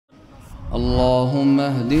اللهم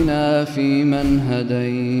اهدنا فيمن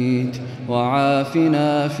هديت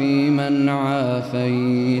وعافنا فيمن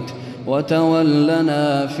عافيت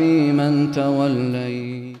وتولنا فيمن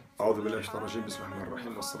توليت. أعوذ بالله من الشيطان الرجيم. بسم الله الرحمن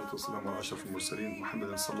الرحيم، والصلاة والسلام على أشرف المرسلين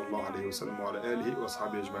محمد صلى الله عليه وسلم وعلى آله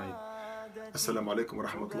وأصحابه أجمعين. Assalamu alaikum wa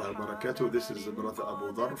rahmatullahi wa barakatuh. This is brother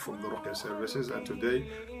Abu Dharr from the Ruqya services, and today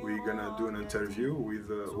we're gonna do an interview with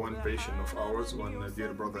one patient of ours, one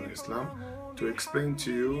dear brother in Islam, to explain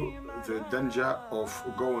to you the danger of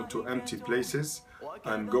going to empty places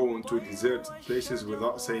and going to deserted places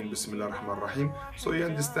without saying Bismillah ar-Rahman ar-Rahim, so you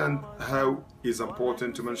understand how it's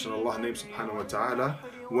important to mention Allah's name subhanahu wa ta'ala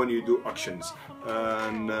when you do actions.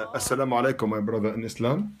 And Assalamu alaikum, my brother in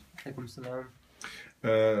Islam. Alaikum salam.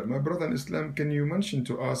 My brother in Islam, can you mention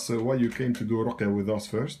to us why you came to do Ruqya with us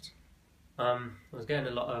first? I was getting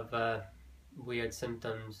a lot of weird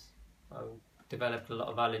symptoms. I developed a lot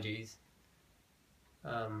of allergies.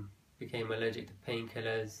 Became allergic to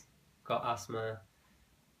painkillers. Got asthma.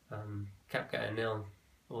 Kept getting ill.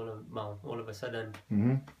 All of a sudden.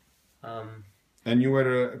 Mm-hmm. And you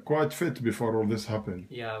were quite fit before all this happened.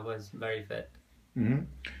 Yeah, I was very fit. Mm-hmm.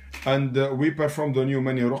 And we performed on you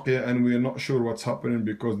many Ruqya, and we are not sure what's happening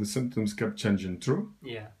because the symptoms kept changing. True?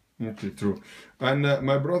 Yeah. Okay, true. And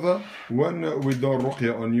my brother, when we do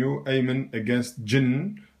Ruqya on you, aiming against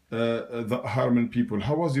Jinn that harming people,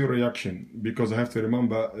 how was your reaction? Because I have to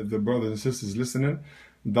remember the brothers and sisters listening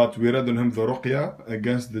that we read on him the Ruqya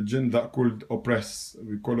against the Jinn that could oppress.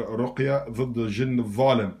 We call it Ruqya ضد الجن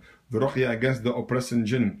الظالم, the Ruqya against the oppressing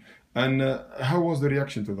Jinn. And how was the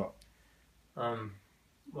reaction to that?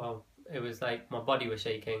 Well, it was like my body was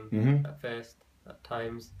shaking at first, at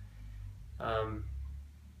times, and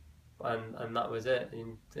that was it.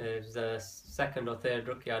 It was the second or third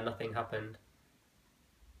Ruqya, nothing happened,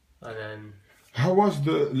 and then. How was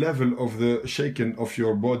the level of the shaking of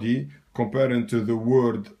your body comparing to the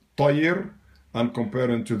word tharr and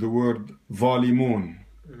comparing to the word ظالمون?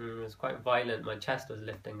 It was quite violent. My chest was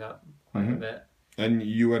lifting up quite a bit. And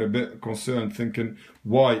you were a bit concerned, thinking,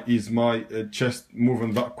 why is my chest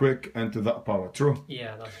moving that quick and to that power? True?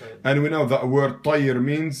 Yeah, that's right. And we know that word tharr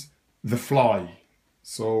means the fly.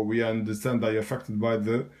 So we understand that you're affected by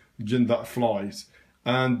the jinn that flies.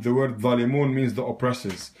 And the word ظالمون means the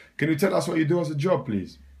oppressors. Can you tell us what you do as a job,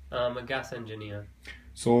 please? I'm a gas engineer.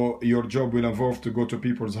 So your job will involve to go to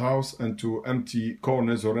people's house and to empty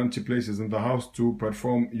corners or empty places in the house to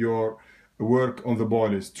perform your work on the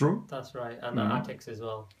boilers, true? That's right, and the attics as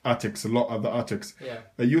well. Attics, a lot of the attics. Yeah.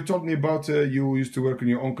 You told me about you used to work in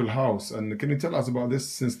your uncle's house, and can you tell us about this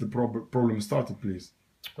since the problem started, please?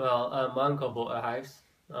 Well, my uncle bought a house,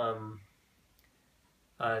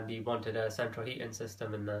 and he wanted a central heating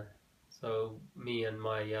system in there. So me and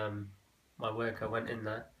my my worker went in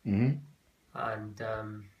there and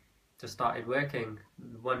just started working.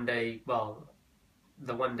 One day, well,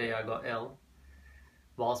 the one day I got ill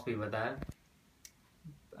whilst we were there.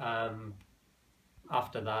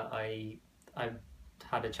 After that, I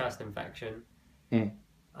had a chest infection.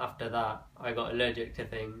 After that, I got allergic to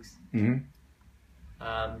things.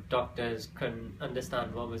 Doctors couldn't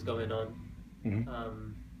understand what was going on.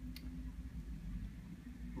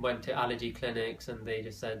 Went to allergy clinics, and they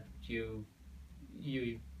just said you've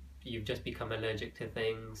just become allergic to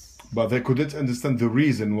things. But they couldn't understand the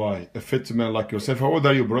reason why. A fit man like yourself. How old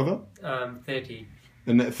are you, brother? 30.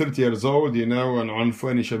 And 30 years old, you know, and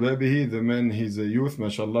عنفوان شبابه, the man, he's a youth,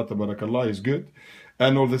 mashallah, tabarakallah, he's good.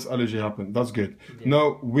 And all this allergy happened. That's good. Yeah.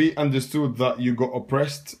 Now, we understood that you got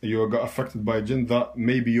oppressed, you got affected by jinn, that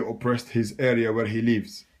maybe you oppressed his area where he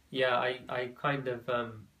lives. Yeah, I kind of,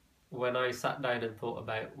 when I sat down and thought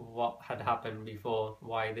about what had happened before,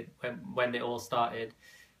 when it all started,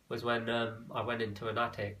 was when I went into an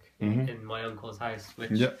attic in my uncle's house,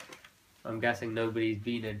 which I'm guessing nobody's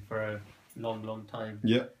been in for a long time.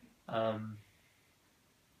 Yeah.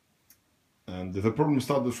 And the problem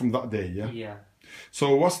started from that day, yeah? Yeah.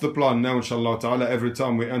 So what's the plan now, inshallah ta'ala? Every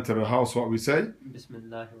time we enter a house, what we say?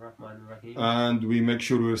 Bismillah ar-Rahman ar-Rahim. And we make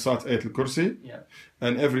sure we recite Ayat al-Kursi. Yeah.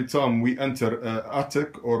 And every time we enter an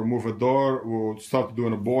attic or move a door, we'll start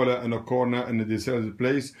doing a boiler in a corner in a deserted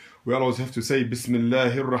place, we always have to say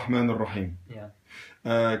Bismillah ar-Rahman ar-Rahim. Yeah.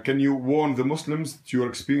 Can you warn the Muslims to your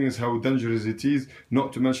experience how dangerous it is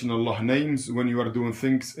not to mention Allah's names when you are doing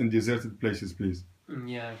things in deserted places, please?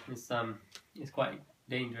 Yeah, it's quite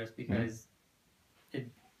dangerous because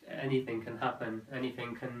anything can happen.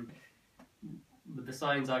 Anything can. The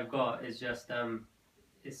signs I've got is just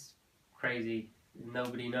it's crazy.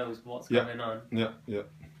 Nobody knows what's going on. Yeah.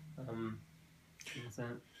 So,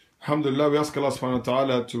 Alhamdulillah, we ask Allah subhanahu wa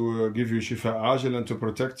ta'ala to give you shifa ajil and to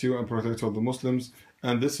protect you and protect all the Muslims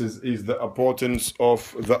And this is the importance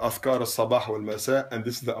of the Adhkar al-Sabah wal-Masa, and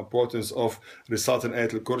this is the importance of reciting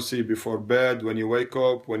Ayat al-Kursi before bed, when you wake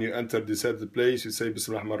up, when you enter the deserted place, you say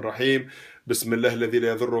Bismillah ar-Rahman ar-Rahim, Bismillah alladhi la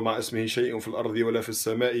yadhurru ma ismihi shay'un fil ardi wala fis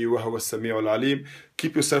sama'i wa huwa as-sami'ul alim.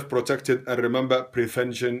 Keep yourself protected, and remember,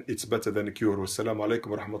 prevention it's better than cure. Wassalamu alaikum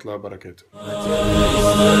wa rahmatullahi wa barakatuh.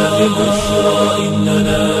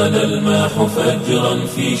 إننا نلمح فجرا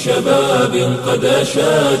في شباب قد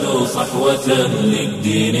أشادوا صحوة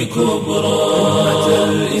للدين كبرى. أمة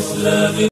الإسلام